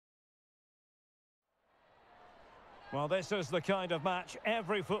Well, this is the kind of match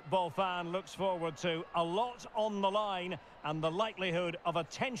every football fan looks forward to. A lot on the line and the likelihood of a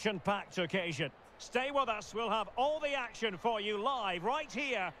tension-packed occasion. Stay with us, we'll have all the action for you live right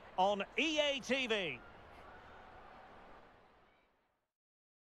here on EA TV.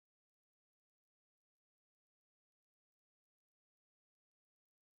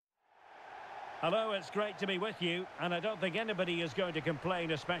 Hello, it's great to be with you, and I don't think anybody is going to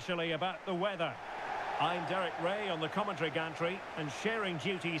complain, especially about the weather. I'm Derek Ray on the commentary gantry, and sharing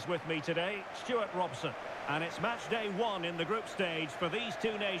duties with me today, Stuart Robson. And it's match day 1 in the group stage for these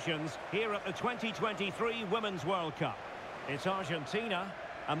two nations here at the 2023 Women's World Cup. It's Argentina,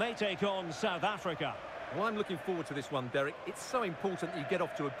 and they take on South Africa. Well, I'm looking forward to this one, Derek. It's so important that you get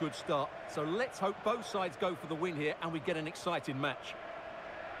off to a good start. So let's hope both sides go for the win here and we get an exciting match.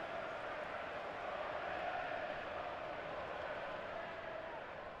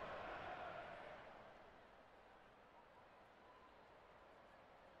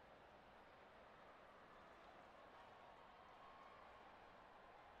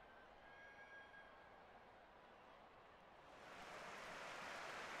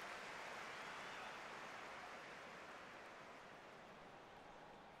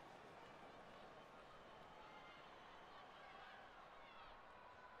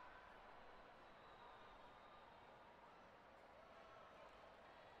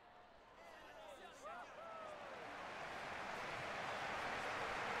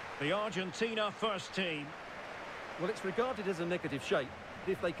 The Argentina first team. Well, it's regarded as a negative shape.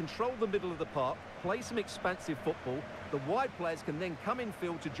 If they control the middle of the park, play some expansive football, the wide players can then come in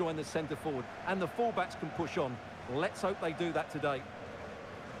field to join the centre forward, and the fullbacks can push on. Let's hope they do that today.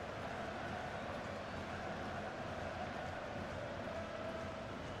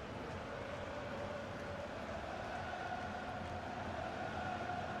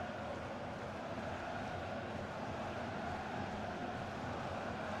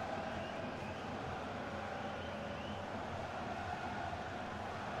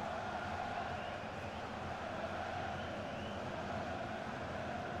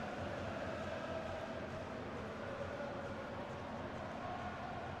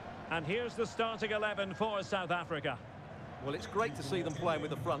 And here's the starting 11 for South Africa. Well, it's great to see them playing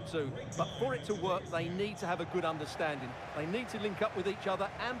with the front two, but for it to work, they need to have a good understanding. They need to link up with each other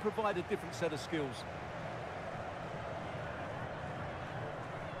and provide a different set of skills.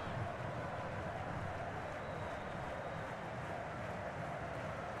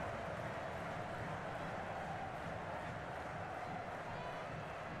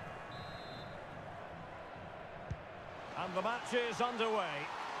 And the match is underway.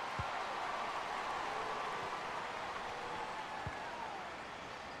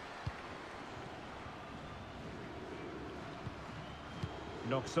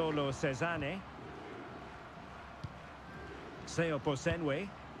 Noxolo Cezanne. Seo Posenwe.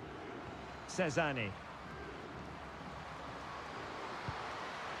 Cezanne.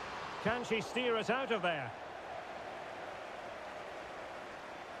 Can she steer it out of there?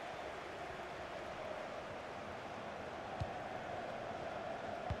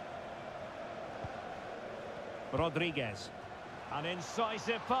 Rodriguez. An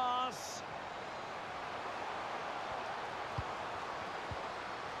incisive pass.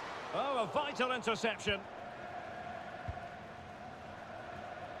 Oh, a vital interception.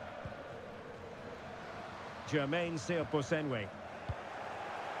 Jermaine Seoposenwe.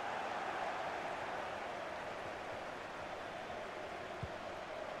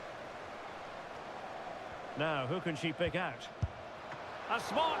 Now, who can she pick out? A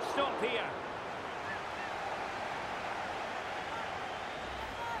smart stop here.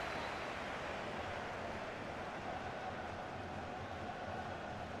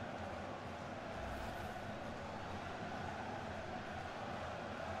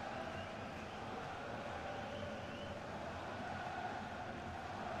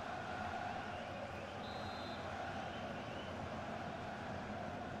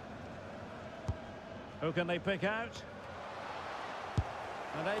 Who can they pick out?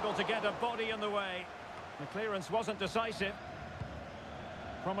 Unable to get a body in the way. The clearance wasn't decisive.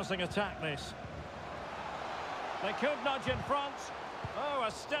 Promising attack, this. They could nudge in front. Oh,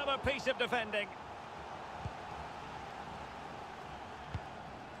 a stellar piece of defending.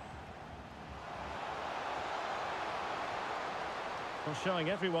 Well, showing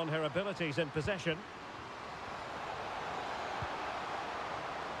everyone her abilities in possession.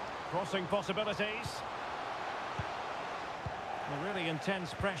 Crossing possibilities. A really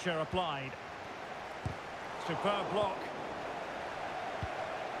intense pressure applied. Superb block.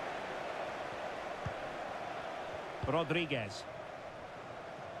 Rodriguez.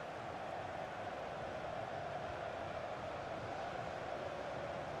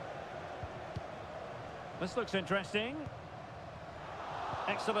 This looks interesting.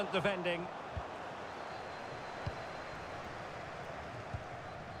 Excellent defending.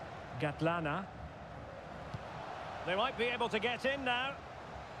 Gatlana. They might be able to get in now.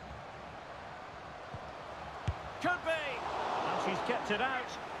 Could be! And she's kept it out.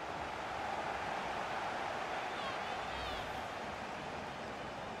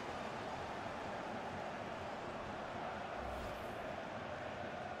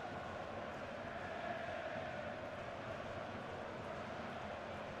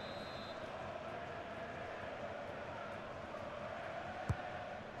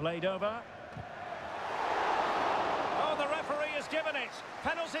 Played over. Oh, the referee has given it.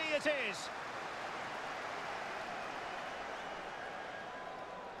 Penalty it is.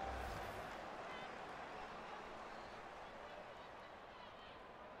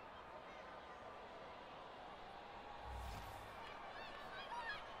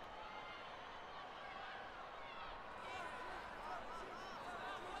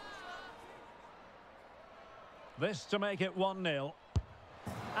 This to make it 1-0.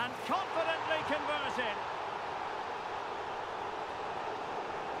 And confidently converted.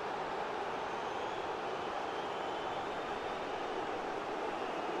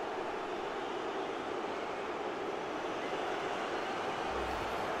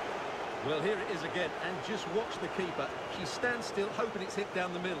 Well, here it is again, and just watch the keeper. She stands still, hoping it's hit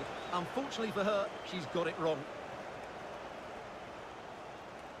down the middle. Unfortunately for her, she's got it wrong.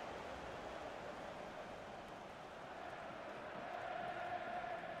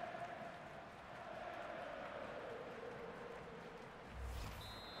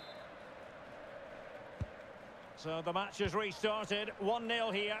 So the match has restarted,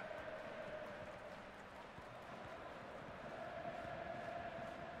 1-0 here.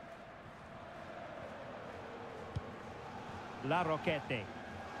 La Roquette.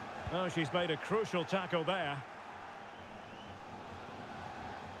 Oh, she's made a crucial tackle there.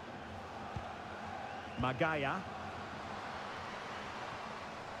 Magaya.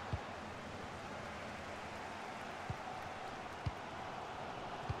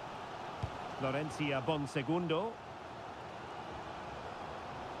 Florencia Bonsegundo.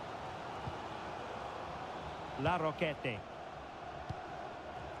 La Roquette.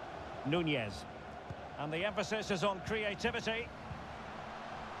 Nunez. And the emphasis is on creativity.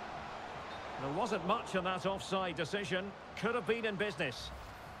 There wasn't much in that offside decision. Could have been in business.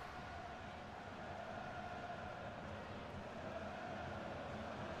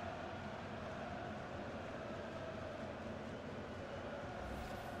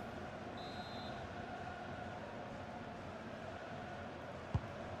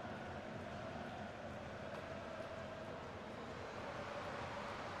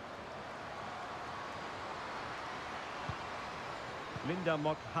 Linda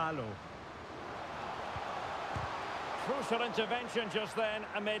Mokhalo. Crucial intervention just then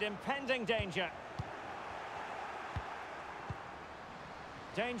amid impending danger.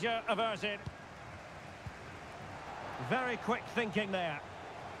 Danger averted. Very quick thinking there.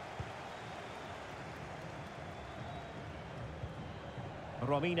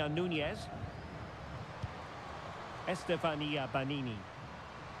 Romina Nunez. Estefania Banini.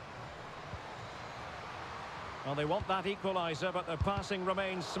 Well, they want that equaliser, but their passing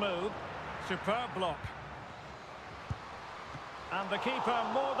remains smooth. Superb block. And the keeper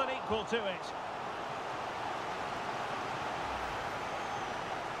more than equal to it.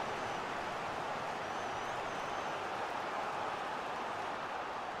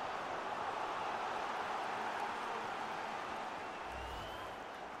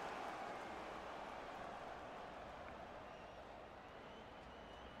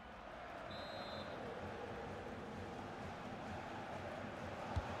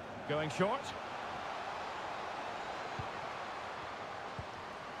 Going short.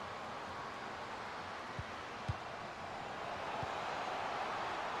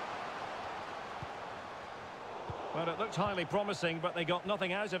 Well, it looked highly promising, but they got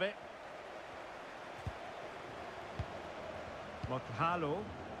nothing out of it. Mokhalo.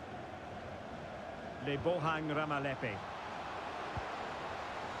 Lebohang Ramalepe.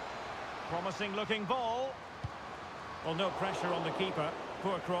 Promising looking ball. Well, no pressure on the keeper.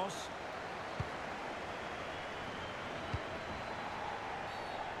 Poor cross.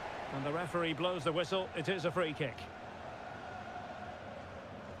 And the referee blows the whistle. It is a free kick.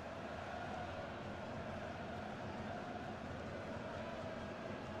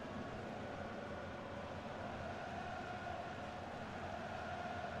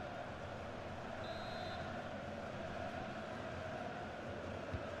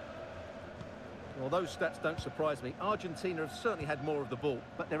 Well, those stats don't surprise me. Argentina have certainly had more of the ball,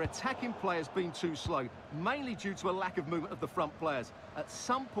 but their attacking players been too slow, mainly due to a lack of movement of the front players. At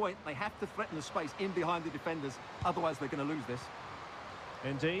some point, they have to threaten the space in behind the defenders, otherwise they're going to lose this.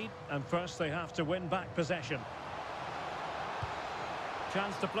 Indeed, and first they have to win back possession.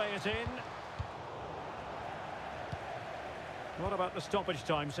 Chance to play it in. What about the stoppage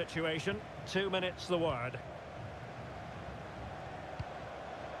time situation? 2 minutes the word.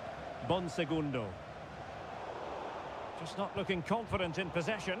 Bonsegundo. Just not looking confident in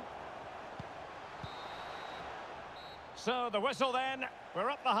possession. So the whistle then. We're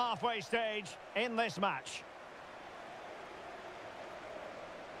up the halfway stage in this match.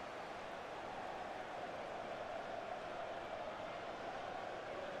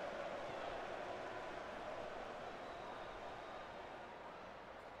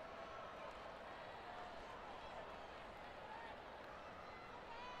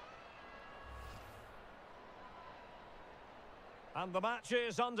 And the match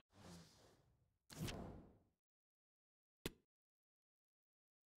is under.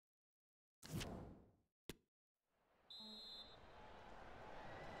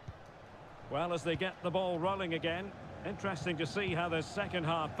 Well, as they get the ball rolling again, interesting to see how the second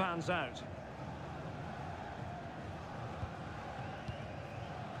half pans out.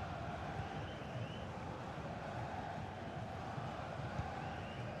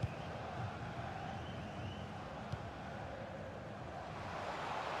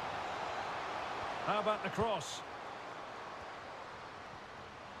 How about the cross?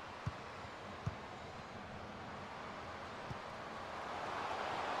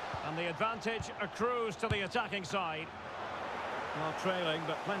 And the advantage accrues to the attacking side. Well, trailing,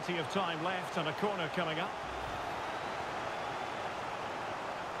 but plenty of time left and a corner coming up.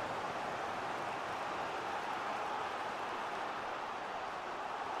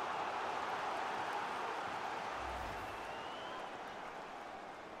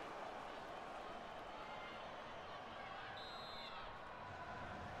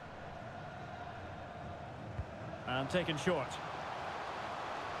 And taken short.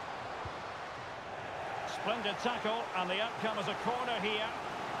 Splendid tackle, and the outcome is a corner here.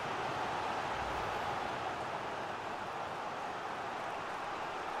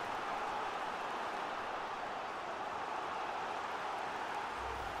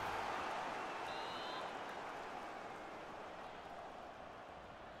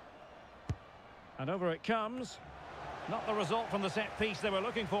 And over it comes. Not the result from the set piece they were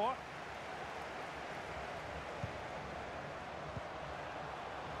looking for.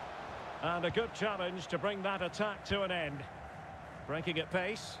 And a good challenge to bring that attack to an end. Breaking at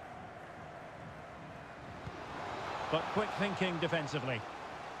pace. But quick thinking defensively.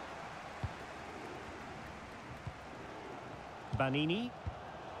 Banini.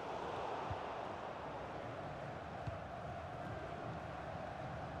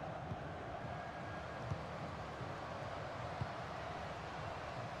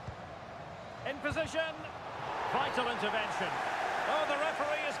 In position. Vital intervention. Oh, the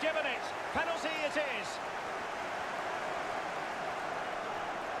referee has given it. Penalty it is.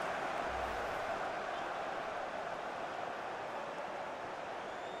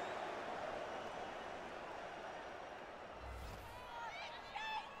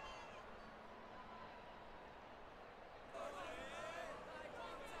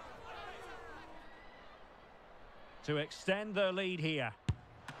 To extend their lead here.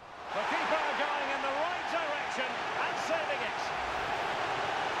 The keeper going in the right direction and saving it.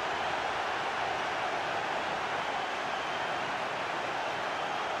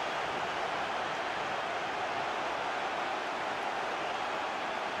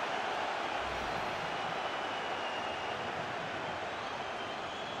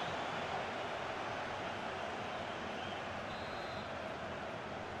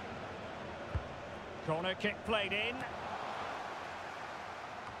 Corner kick played in.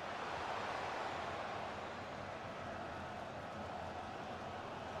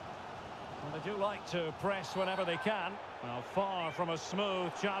 Well, they do like to press whenever they can. Well, far from a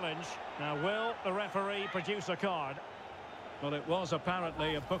smooth challenge. Now, will the referee produce a card? Well, it was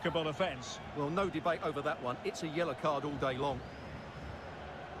apparently a bookable offence. Well, no debate over that one. It's a yellow card all day long.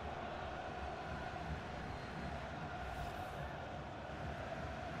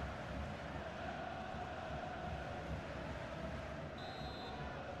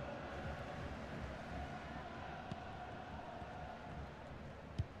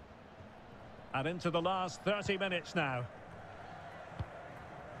 And into the last 30 minutes now.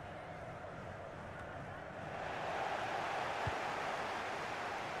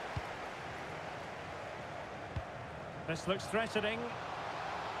 This looks threatening.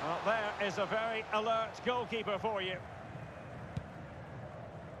 Well, Well, there is a very alert goalkeeper for you.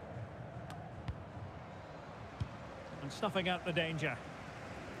 And snuffing out the danger.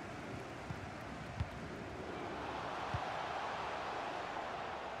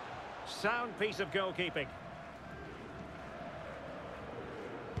 Sound piece of goalkeeping.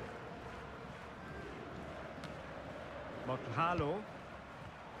 Mokhalo.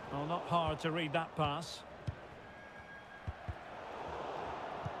 Well, not hard to read that pass.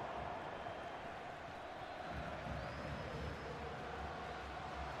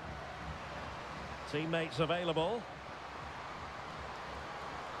 Teammates available.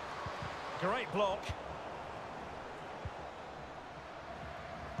 Great block.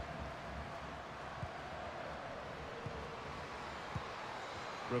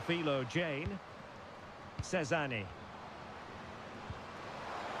 Rafilo Jane. Cezanne.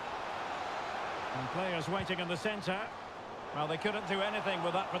 And players waiting in the centre. Well, they couldn't do anything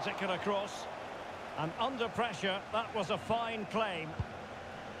with that particular cross. And under pressure, that was a fine claim.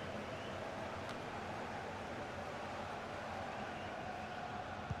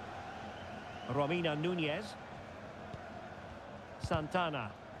 Romina Nunez.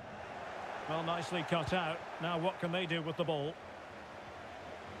 Santana. Well, nicely cut out. Now what can they do with the ball?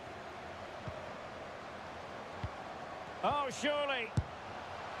 Oh, surely.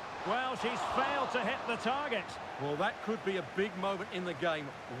 Well, she's failed to hit the target. Well, that could be a big moment in the game.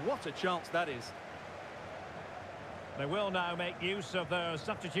 What a chance that is. They will now make use of their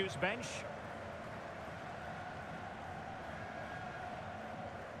substitutes bench.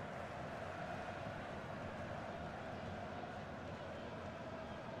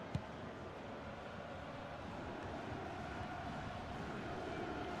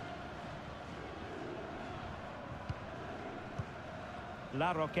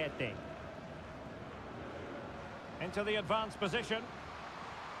 La Roquette. Into the advanced position.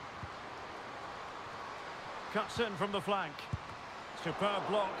 Cuts in from the flank. Superb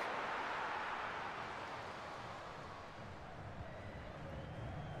block.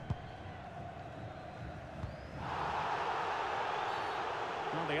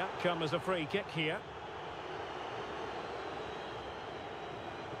 Well, the outcome is a free kick here.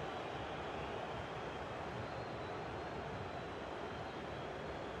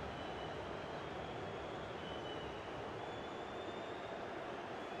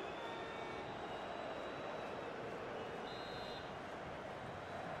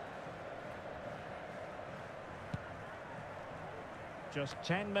 Just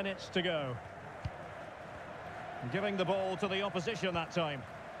 10 minutes to go. Giving the ball to the opposition that time.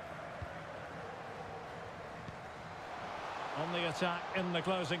 On the attack in the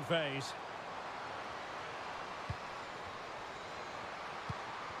closing phase.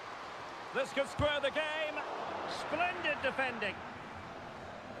 This could square the game. Splendid defending.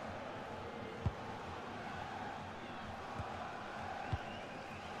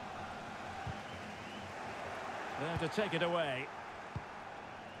 There to take it away.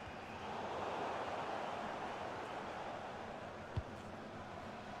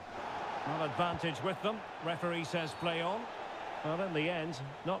 Well, advantage with them. Referee says play on. Well, in the end,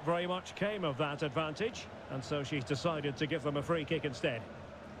 not very much came of that advantage, and so she's decided to give them a free kick instead.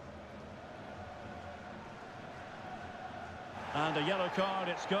 And a yellow card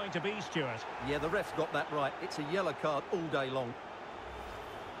it's going to be, Stuart. Yeah, the ref's got that right. It's a yellow card all day long.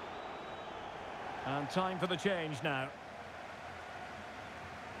 And time for the change now.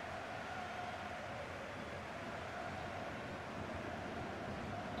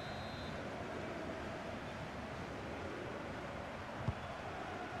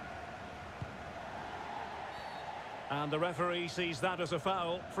 And the referee sees that as a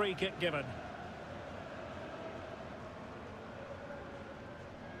foul. Free kick given.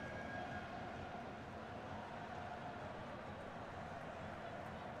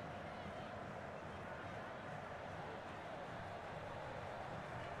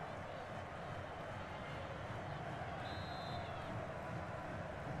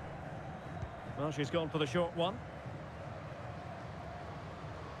 Well, she's gone for the short one.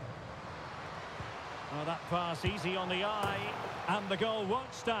 Oh, that pass easy on the eye, and the goal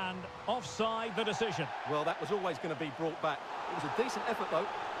won't stand. Offside the decision. Well, that was always going to be brought back. It was a decent effort, though.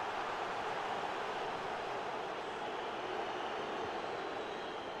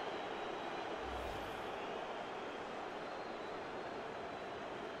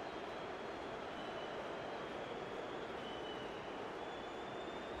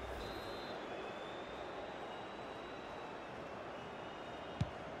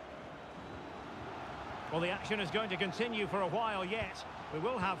 Well, the action is going to continue for a while yet. We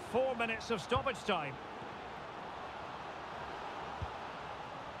will have 4 minutes of stoppage time.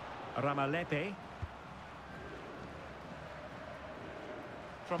 Ramalepe.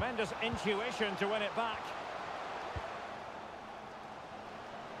 Tremendous intuition to win it back.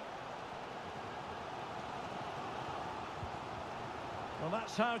 Well,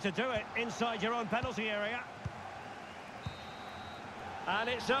 that's how to do it inside your own penalty area. And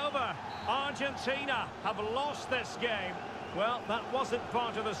it's over. Argentina have lost this game. Well, that wasn't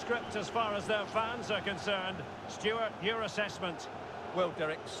part of the script as far as their fans are concerned. Stuart, your assessment? Well,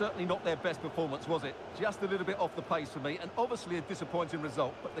 Derek, certainly not their best performance, was it? Just a little bit off the pace for me, and obviously a disappointing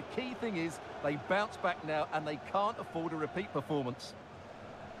result. But the key thing is they bounce back now, and they can't afford a repeat performance.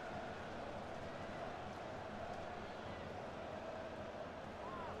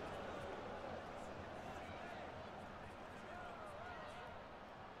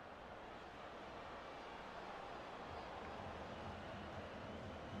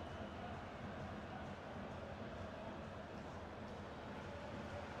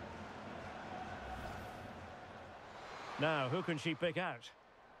 Now, who can she pick out?